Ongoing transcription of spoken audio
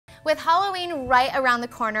With Halloween right around the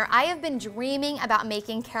corner, I have been dreaming about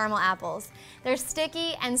making caramel apples. They're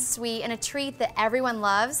sticky and sweet and a treat that everyone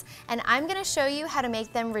loves, and I'm gonna show you how to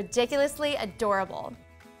make them ridiculously adorable.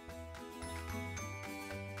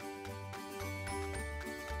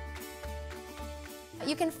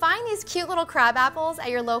 You can find these cute little crab apples at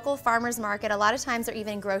your local farmer's market. A lot of times they're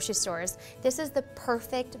even in grocery stores. This is the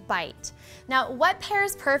perfect bite. Now, what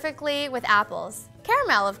pairs perfectly with apples?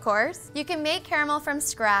 Caramel, of course. You can make caramel from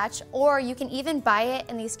scratch, or you can even buy it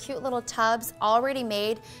in these cute little tubs already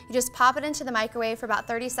made. You just pop it into the microwave for about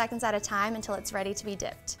 30 seconds at a time until it's ready to be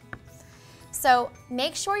dipped. So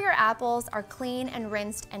make sure your apples are clean and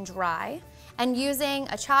rinsed and dry. And using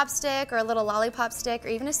a chopstick or a little lollipop stick or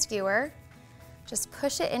even a skewer, just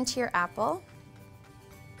push it into your apple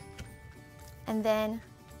and then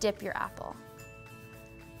dip your apple.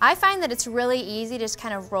 I find that it's really easy to just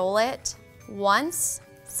kind of roll it once,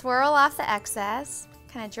 swirl off the excess,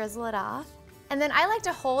 kind of drizzle it off. And then I like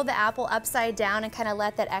to hold the apple upside down and kind of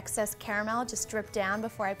let that excess caramel just drip down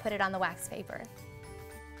before I put it on the wax paper.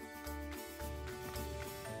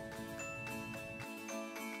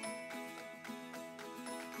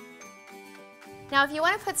 Now, if you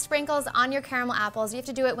want to put sprinkles on your caramel apples, you have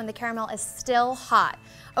to do it when the caramel is still hot.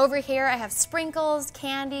 Over here, I have sprinkles,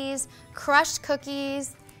 candies, crushed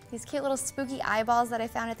cookies, these cute little spooky eyeballs that I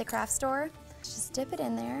found at the craft store. Just dip it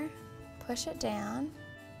in there, push it down,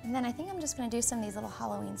 and then I think I'm just going to do some of these little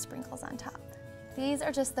Halloween sprinkles on top. These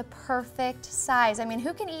are just the perfect size. I mean,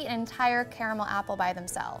 who can eat an entire caramel apple by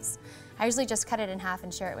themselves? I usually just cut it in half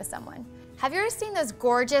and share it with someone. Have you ever seen those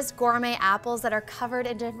gorgeous gourmet apples that are covered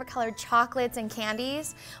in different colored chocolates and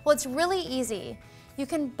candies? Well, it's really easy. You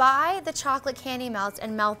can buy the chocolate candy melts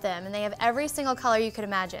and melt them, and they have every single color you could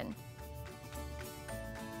imagine.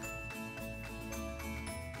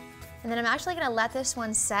 And then I'm actually gonna let this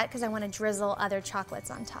one set because I want to drizzle other chocolates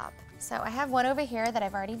on top. So I have one over here that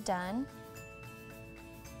I've already done.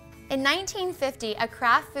 In 1950, a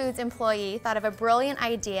Kraft Foods employee thought of a brilliant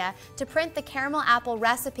idea to print the caramel apple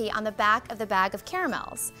recipe on the back of the bag of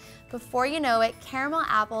caramels. Before you know it, caramel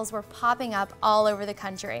apples were popping up all over the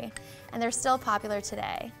country, and they're still popular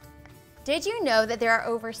today. Did you know that there are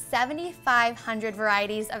over 7,500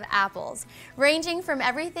 varieties of apples, ranging from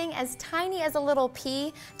everything as tiny as a little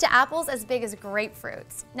pea to apples as big as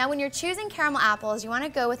grapefruits? Now, when you're choosing caramel apples, you want to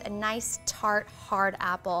go with a nice, tart, hard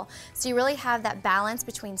apple, so you really have that balance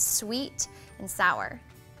between sweet and sour.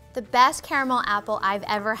 The best caramel apple I've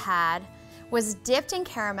ever had was dipped in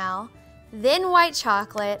caramel, then white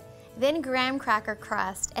chocolate, then graham cracker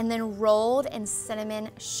crust, and then rolled in cinnamon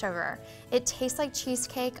sugar. It tastes like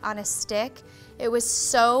cheesecake on a stick. It was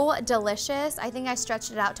so delicious. I think I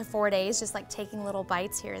stretched it out to 4 days, just like taking little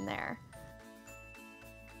bites here and there.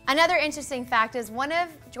 Another interesting fact is one of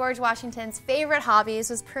George Washington's favorite hobbies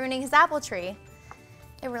was pruning his apple tree.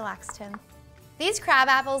 It relaxed him. These crab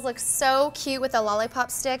apples look so cute with the lollipop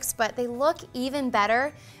sticks, but they look even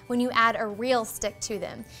better when you add a real stick to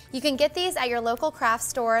them. You can get these at your local craft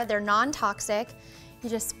store. They're non-toxic. You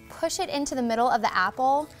just push it into the middle of the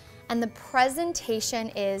apple, and the presentation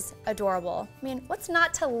is adorable. I mean, what's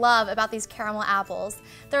not to love about these caramel apples?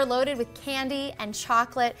 They're loaded with candy and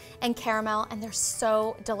chocolate and caramel, and they're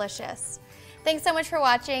so delicious. Thanks so much for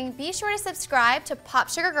watching. Be sure to subscribe to Pop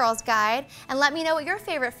Sugar Girls Guide and let me know what your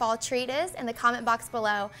favorite fall treat is in the comment box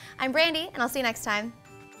below. I'm Brandi, and I'll see you next time.